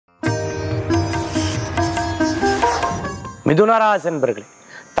மிதுன ராசி என்பர்களே,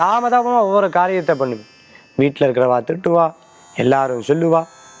 தாமதமாக ஒவ்வொரு காரியத்தை பண்ணுவேன். வீட்டில் இருக்கிறவா திட்டுவா, எல்லாரும் சொல்லுவா,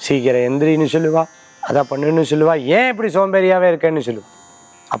 சீக்கிரம் எந்திரின்னு சொல்லுவா, அதை பண்ணுன்னு சொல்லுவா, ஏன் இப்படி சோம்பேறியாகவே இருக்கேன்னு சொல்லுவா.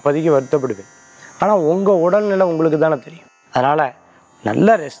 அப்போதைக்கு வருத்தப்படுவேன். ஆனால் உங்கள் உடல்நிலை உங்களுக்கு தானே தெரியும். அதனால்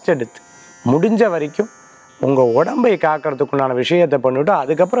நல்ல ரெஸ்ட் எடுத்து முடிஞ்ச வரைக்கும் உங்கள் உடம்பை காக்கிறதுக்குண்டான விஷயத்தை பண்ணிவிட்டு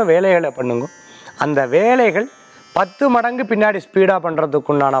அதுக்கப்புறம் வேலைகளை பண்ணுங்க. அந்த வேலைகள் 10 மடங்கு பின்னாடி ஸ்பீடாக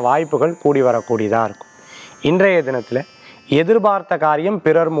பண்ணுறதுக்குண்டான வாய்ப்புகள் கூடி வரக்கூடியதாக இருக்கும். இன்றைய தினத்தில் எதிர்பார்த்த காரியம்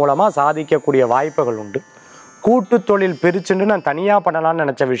பிறர் மூலமாக சாதிக்கக்கூடிய வாய்ப்புகள் உண்டு. கூட்டு தொழில் பிரிச்சுட்டு நான் தனியாக பண்ணலான்னு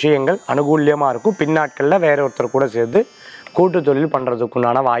நினச்ச விஷயங்கள் அனுகூல்யமாக இருக்கும். பின்னாட்களில் வேற ஒருத்தர் கூட சேர்ந்து கூட்டு தொழில்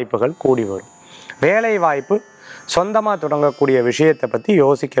பண்ணுறதுக்குண்டான வாய்ப்புகள் கூடி வரும். வேலை வாய்ப்பு, சொந்தமாக தொடங்கக்கூடிய விஷயத்தை பற்றி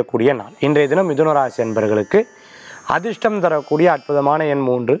யோசிக்கக்கூடிய நாள். இன்றைய தினம் மிதுன ராசி என்பவர்களுக்கு அதிர்ஷ்டம் தரக்கூடிய அற்புதமான எண்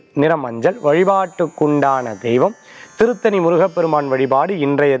 3, நிறம் மஞ்சள். வழிபாட்டுக்குண்டான தெய்வம் திருத்தணி முருகப்பெருமான் வழிபாடு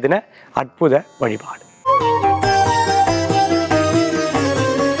இன்றைய தின அற்புத வழிபாடு.